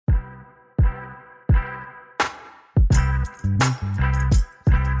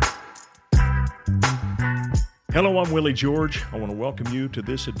Hello, I'm Willie George. I want to welcome you to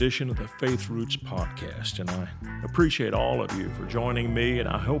this edition of the Faith Roots Podcast, and I appreciate all of you for joining me, and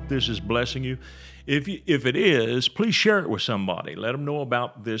I hope this is blessing you. If it is, please share it with somebody. Let them know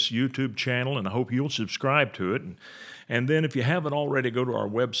about this YouTube channel, and I hope you'll subscribe to it. And then if you haven't already, go to our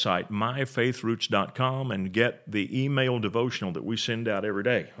website, myfaithroots.com, and get the email devotional that we send out every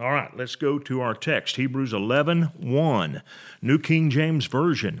day. All right, let's go to our text, Hebrews 11:1, New King James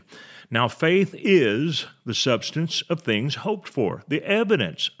Version. Now, faith is the substance of things hoped for, the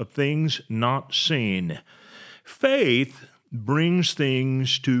evidence of things not seen. Faith brings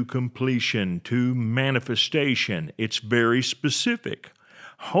things to completion, to manifestation. It's very specific.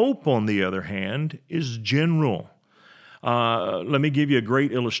 Hope, on the other hand, is general. Let me give you a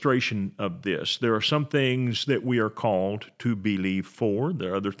great illustration of this. There are some things that we are called to believe for.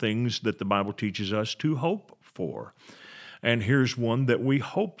 There are other things that the Bible teaches us to hope for. And here's one that we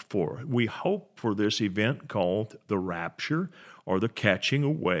hope for. We hope for this event called the rapture, or the catching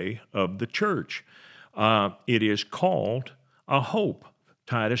away of the church. It is called a hope,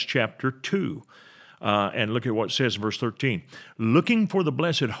 Titus chapter 2. And look at what it says in verse 13. Looking for the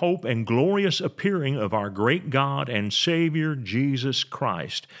blessed hope and glorious appearing of our great God and Savior, Jesus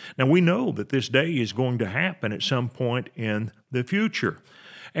Christ. Now, we know that this day is going to happen at some point in the future.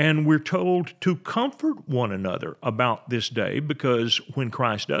 And we're told to comfort one another about this day, because when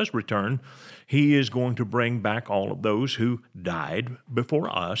Christ does return, He is going to bring back all of those who died before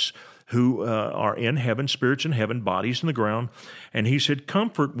us, who are in heaven, spirits in heaven, bodies in the ground. And He said,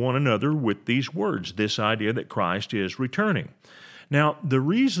 comfort one another with these words, this idea that Christ is returning. Now, the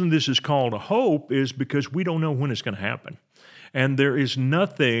reason this is called a hope is because we don't know when it's going to happen. And there is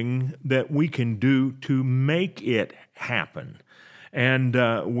nothing that we can do to make it happen. And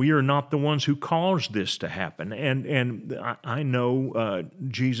we are not the ones who caused this to happen. And I know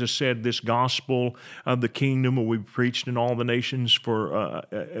Jesus said this gospel of the kingdom will be preached in all the nations for,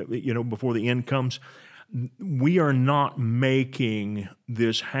 before the end comes. We are not making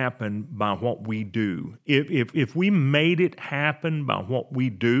this happen by what we do. If we made it happen by what we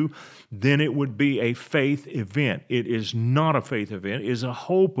do, then it would be a faith event. It is not a faith event. It is a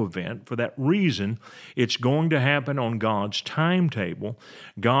hope event. For that reason, it's going to happen on God's timetable.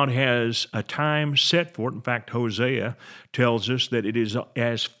 God has a time set for it. In fact, Hosea tells us that it is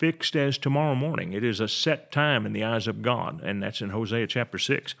as fixed as tomorrow morning. It is a set time in the eyes of God, and that's in Hosea chapter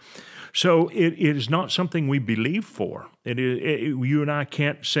 6. So it is not something we believe for. You and I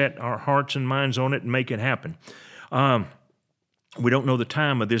can't set our hearts and minds on it and make it happen. We don't know the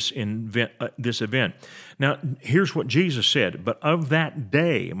time of this event. Now, here's what Jesus said. But of that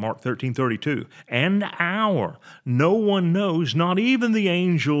day, Mark 13:32, and hour, no one knows, not even the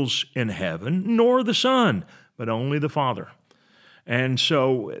angels in heaven, nor the Son, but only the Father. And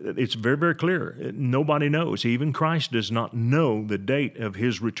so it's very, very clear. Nobody knows. Even Christ does not know the date of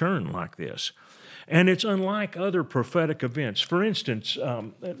His return like this. And it's unlike other prophetic events. For instance,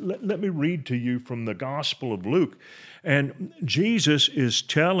 let me read to you from the Gospel of Luke. And Jesus is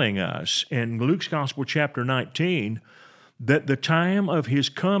telling us in Luke's Gospel, chapter 19, that the time of His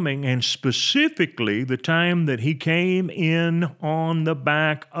coming, and specifically the time that He came in on the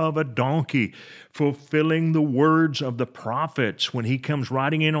back of a donkey, fulfilling the words of the prophets when He comes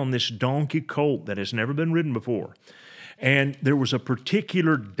riding in on this donkey colt that has never been ridden before. And there was a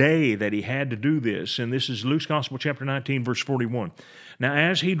particular day that He had to do this, and this is Luke's Gospel, chapter 19, verse 41. Now,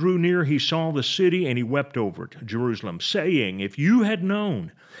 as He drew near, He saw the city, and He wept over it, Jerusalem, saying, if you had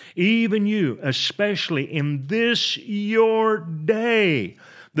known, even you, especially in this your day,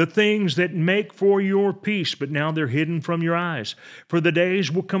 the things that make for your peace, but now they're hidden from your eyes. For the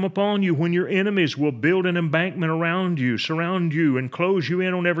days will come upon you when your enemies will build an embankment around you, surround you, and close you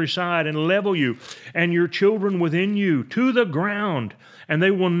in on every side, and level you, and your children within you, to the ground. And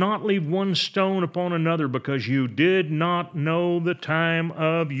they will not leave one stone upon another, because you did not know the time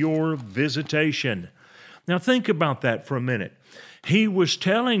of your visitation. Now think about that for a minute. He was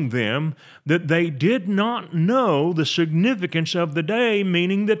telling them that they did not know the significance of the day,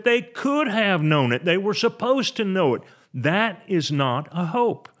 meaning that they could have known it. They were supposed to know it. That is not a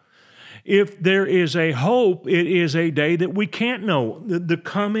hope. If there is a hope, it is a day that we can't know. The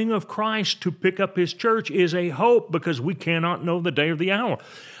coming of Christ to pick up His church is a hope, because we cannot know the day or the hour.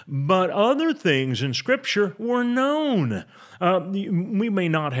 But other things in Scripture were known. We may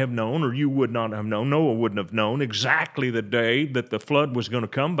not have known, or you would not have known, Noah wouldn't have known exactly the day that the flood was going to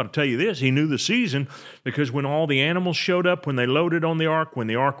come. But I'll tell you this, he knew the season, because when all the animals showed up, when they loaded on the ark, when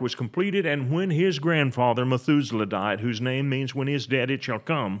the ark was completed, and when his grandfather Methuselah died, whose name means when he is dead it shall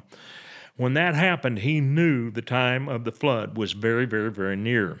come, When that happened, he knew the time of the flood was very, very, very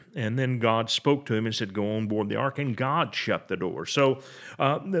near. And then God spoke to him and said, go on board the ark, and God shut the door. So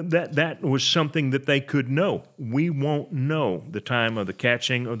that was something that they could know. We won't know the time of the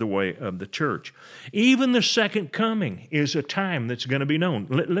catching of the way of the church. Even the second coming is a time that's going to be known.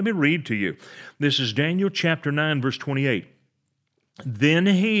 Let me read to you. This is Daniel chapter 9, verse 28. Then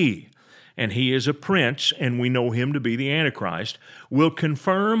he, and he is a prince, and we know him to be the Antichrist, will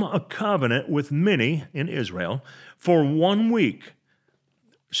confirm a covenant with many in Israel for 1 week,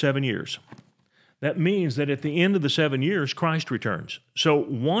 7 years. That means that at the end of the 7 years, Christ returns. So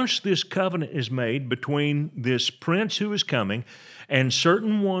once this covenant is made between this prince who is coming and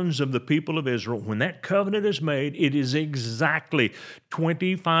certain ones of the people of Israel, when that covenant is made, it is exactly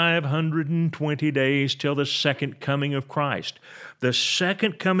 2,520 days till the second coming of Christ. The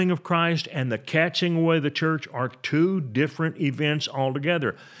second coming of Christ and the catching away of the church are two different events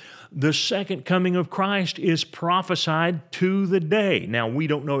altogether. The second coming of Christ is prophesied to the day. Now, we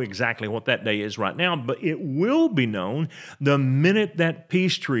don't know exactly what that day is right now, but it will be known the minute that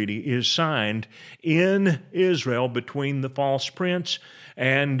peace treaty is signed in Israel between the false prince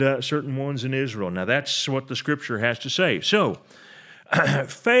and certain ones in Israel. Now, that's what the Scripture has to say. So,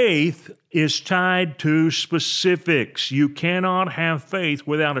 faith is tied to specifics. You cannot have faith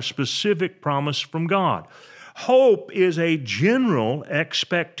without a specific promise from God. Hope is a general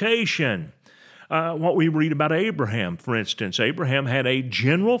expectation. What we read about Abraham, for instance, Abraham had a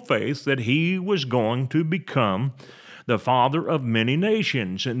general faith that he was going to become the father of many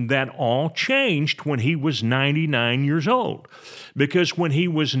nations, and that all changed when he was 99 years old. Because when he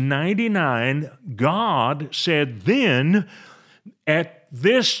was 99, God said, then, at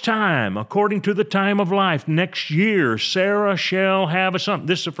this time, according to the time of life, next year, Sarah shall have a son.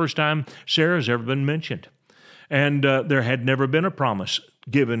 This is the first time Sarah has ever been mentioned. And there had never been a promise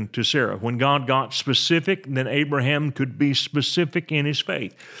given to Sarah. When God got specific, then Abraham could be specific in his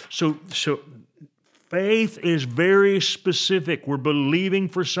faith. So faith is very specific. We're believing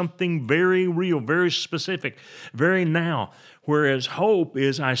for something very real, very specific, very now. Whereas hope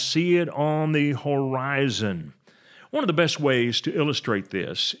is, I see it on the horizon. One of the best ways to illustrate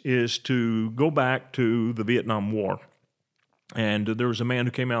this is to go back to the Vietnam War. And there was a man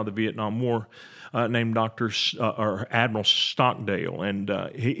who came out of the Vietnam War named Admiral Stockdale, and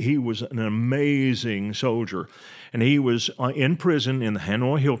he was an amazing soldier. And he was in prison in the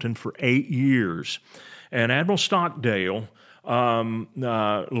Hanoi Hilton for 8 years. And Admiral Stockdale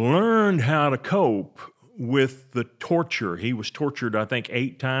learned how to cope with the torture. He was tortured, I think,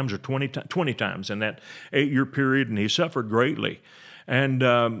 8 times or 20 times in that 8-year period, and he suffered greatly. And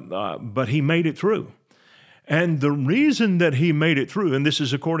but he made it through. And the reason that he made it through, and this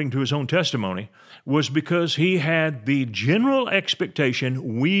is according to his own testimony, was because he had the general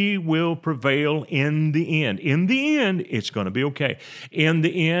expectation, we will prevail in the end. In the end, it's going to be okay. In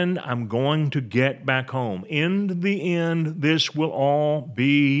the end, I'm going to get back home. In the end, this will all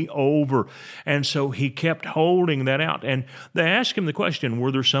be over. And so he kept holding that out. And they asked him the question,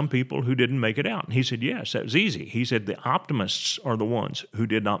 were there some people who didn't make it out? And he said, yes, that was easy. He said, the optimists are the ones who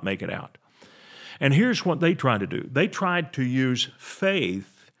did not make it out. And here's what they tried to do. They tried to use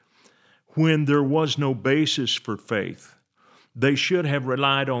faith when there was no basis for faith. They should have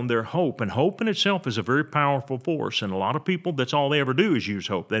relied on their hope. And hope in itself is a very powerful force. And a lot of people, that's all they ever do is use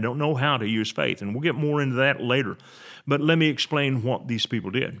hope. They don't know how to use faith. And we'll get more into that later. But let me explain what these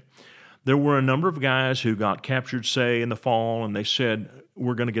people did. There were a number of guys who got captured, say, in the fall, and they said,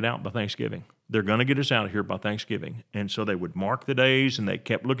 we're going to get out by Thanksgiving. They're going to get us out of here by Thanksgiving. And so they would mark the days, and they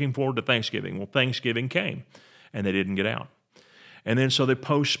kept looking forward to Thanksgiving. Well, Thanksgiving came, and they didn't get out. And then so they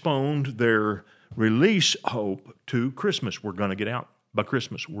postponed their release hope to Christmas. We're going to get out by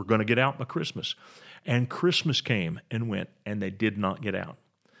Christmas. We're going to get out by Christmas. And Christmas came and went, and they did not get out.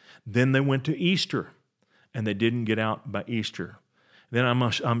 Then they went to Easter, and they didn't get out by Easter. Then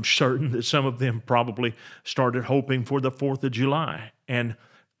I'm certain that some of them probably started hoping for the 4th of July. And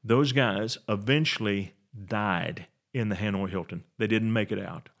those guys eventually died in the Hanoi Hilton. They didn't make it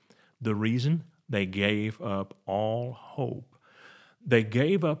out. The reason? They gave up all hope. They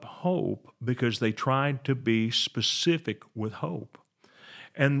gave up hope because they tried to be specific with hope.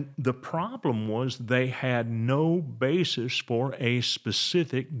 And the problem was they had no basis for a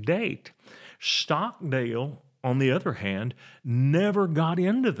specific date. Stockdale, on the other hand, never got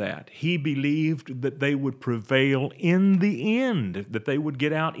into that. He believed that they would prevail in the end, that they would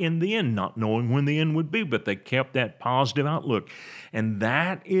get out in the end, not knowing when the end would be, but they kept that positive outlook. And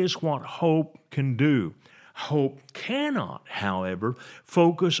that is what hope can do. Hope cannot, however,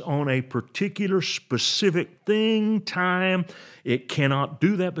 focus on a particular specific thing, time. It cannot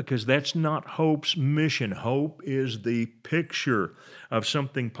do that because that's not hope's mission. Hope is the picture of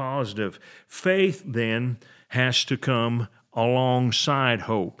something positive. Faith then has to come alongside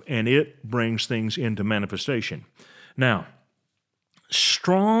hope, and it brings things into manifestation. Now,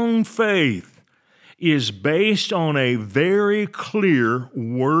 strong faith is based on a very clear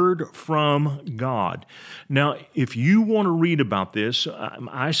word from God. Now, if you want to read about this,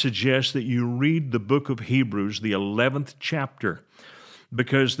 I suggest that you read the book of Hebrews, the 11th chapter,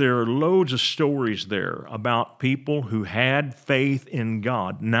 because there are loads of stories there about people who had faith in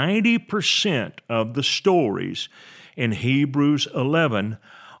God. 90% of the stories in Hebrews 11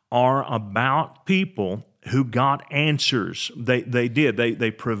 are about people who got answers. They did.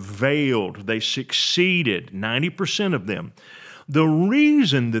 They prevailed. They succeeded, 90% of them. The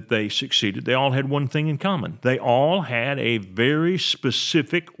reason that they succeeded, they all had one thing in common. They all had a very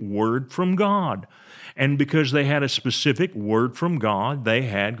specific word from God. And because they had a specific word from God, they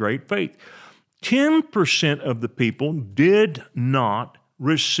had great faith. 10% of the people did not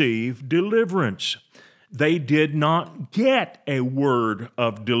receive deliverance. They did not get a word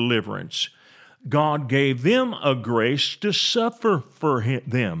of deliverance. God gave them a grace to suffer for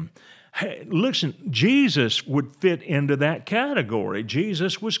them. Hey, listen, Jesus would fit into that category.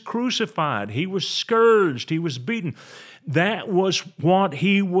 Jesus was crucified. He was scourged. He was beaten. That was what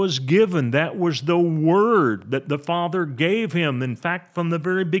he was given. That was the word that the Father gave him. In fact, from the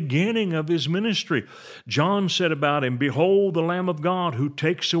very beginning of his ministry, John said about him, "Behold the Lamb of God who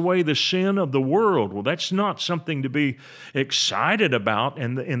takes away the sin of the world." Well, that's not something to be excited about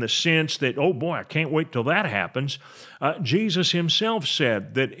in the sense that, oh boy, I can't wait till that happens. Jesus himself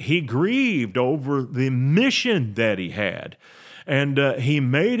said that he grieved over the mission that he had. And he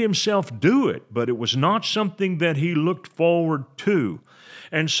made himself do it, but it was not something that he looked forward to.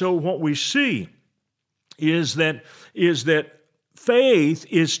 And so what we see is that faith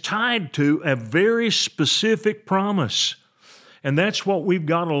is tied to a very specific promise. And that's what we've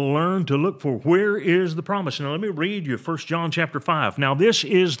got to learn to look for. Where is the promise? Now, let me read you 1 John chapter 5. Now, this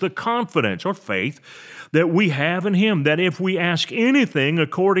is the confidence or faith that we have in him, that if we ask anything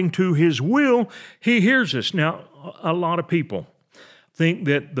according to his will, he hears us. Now, a lot of people think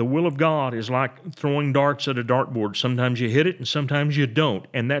that the will of God is like throwing darts at a dartboard. Sometimes you hit it and sometimes you don't,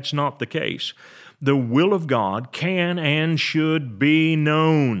 and that's not the case. The will of God can and should be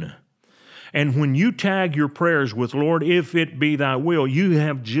known. And when you tag your prayers with, "Lord, if it be thy will," you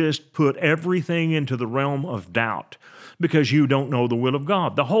have just put everything into the realm of doubt because you don't know the will of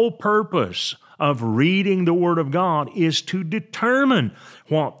God. The whole purpose of reading the Word of God is to determine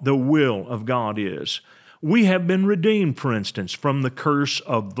what the will of God is. We have been redeemed, for instance, from the curse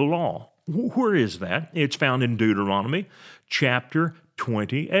of the law. Where is that? It's found in Deuteronomy chapter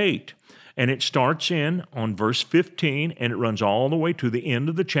 28. And it starts on verse 15, and it runs all the way to the end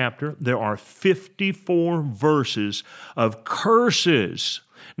of the chapter. There are 54 verses of curses.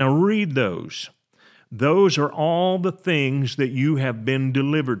 Now read those. Those are all the things that you have been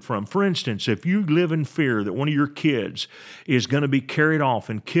delivered from. For instance, if you live in fear that one of your kids is going to be carried off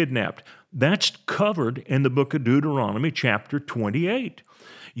and kidnapped, that's covered in the book of Deuteronomy chapter 28.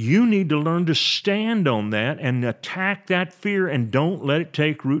 You need to learn to stand on that and attack that fear and don't let it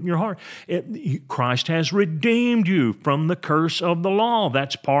take root in your heart. Christ has redeemed you from the curse of the law.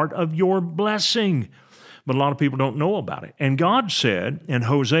 That's part of your blessing. But a lot of people don't know about it. And God said in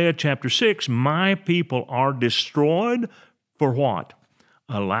Hosea chapter 6, "My people are destroyed for what?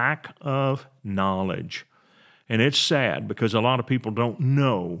 A lack of knowledge." And it's sad because a lot of people don't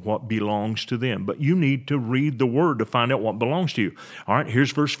know what belongs to them. But you need to read the Word to find out what belongs to you. All right,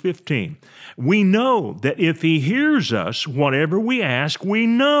 here's verse 15. "We know that if he hears us, whatever we ask, we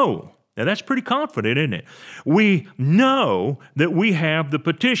know." Now, that's pretty confident, isn't it? We know that we have the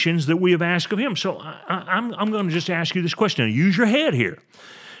petitions that we have asked of him. So I'm going to just ask you this question. Now, use your head here.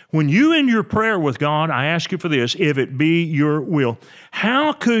 When you in your prayer with God, I ask you for this, if it be your will,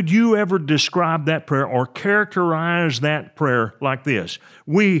 how could you ever describe that prayer or characterize that prayer like this?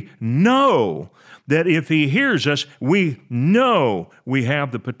 We know that if he hears us, we know we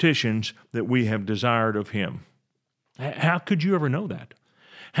have the petitions that we have desired of him. How could you ever know that?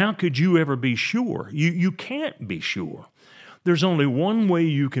 How could you ever be sure? You can't be sure. There's only one way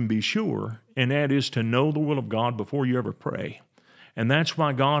you can be sure, and that is to know the will of God before you ever pray. And that's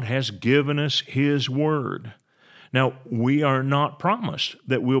why God has given us his word. Now, we are not promised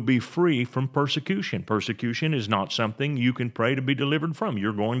that we'll be free from persecution. Persecution is not something you can pray to be delivered from.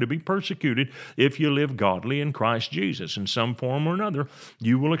 You're going to be persecuted if you live godly in Christ Jesus. In some form or another,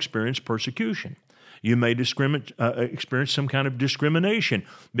 you will experience persecution. You may experience some kind of discrimination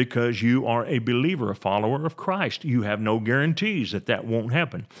because you are a believer, a follower of Christ. You have no guarantees that that won't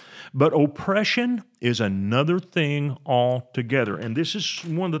happen. But oppression is another thing altogether. And this is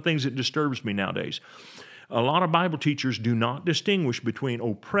one of the things that disturbs me nowadays. A lot of Bible teachers do not distinguish between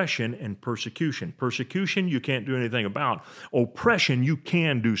oppression and persecution. Persecution, you can't do anything about. Oppression, you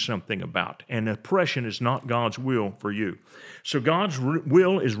can do something about. And oppression is not God's will for you. So God's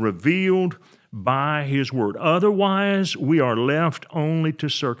will is revealed by His Word. Otherwise, we are left only to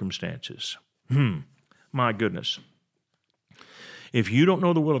circumstances. My goodness. If you don't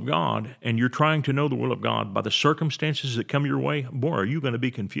know the will of God and you're trying to know the will of God by the circumstances that come your way, boy, are you going to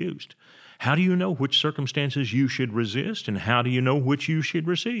be confused. How do you know which circumstances you should resist, and how do you know which you should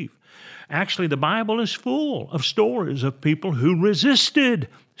receive? Actually, the Bible is full of stories of people who resisted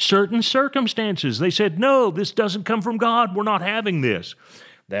certain circumstances. They said, no, this doesn't come from God. We're not having this.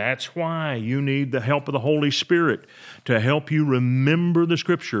 That's why you need the help of the Holy Spirit to help you remember the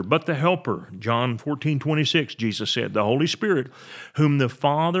Scripture. But the Helper, John 14:26, Jesus said, the Holy Spirit, whom the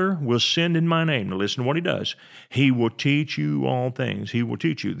Father will send in my name. Now listen to what He does. He will teach you all things. He will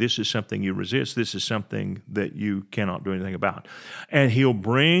teach you. This is something you resist. This is something that you cannot do anything about. And He'll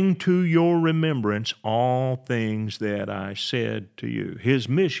bring to your remembrance all things that I said to you. His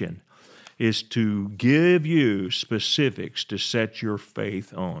mission is to give you specifics to set your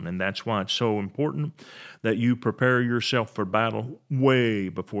faith on. And that's why it's so important that you prepare yourself for battle way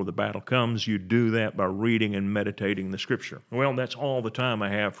before the battle comes. You do that by reading and meditating the Scripture. Well, that's all the time I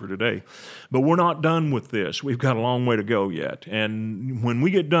have for today. But we're not done with this. We've got a long way to go yet. And when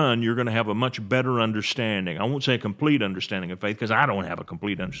we get done, you're going to have a much better understanding. I won't say a complete understanding of faith, because I don't have a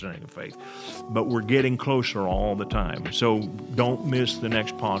complete understanding of faith. But we're getting closer all the time. So don't miss the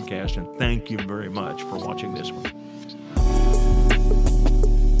next podcast, and thank you very much for watching this one.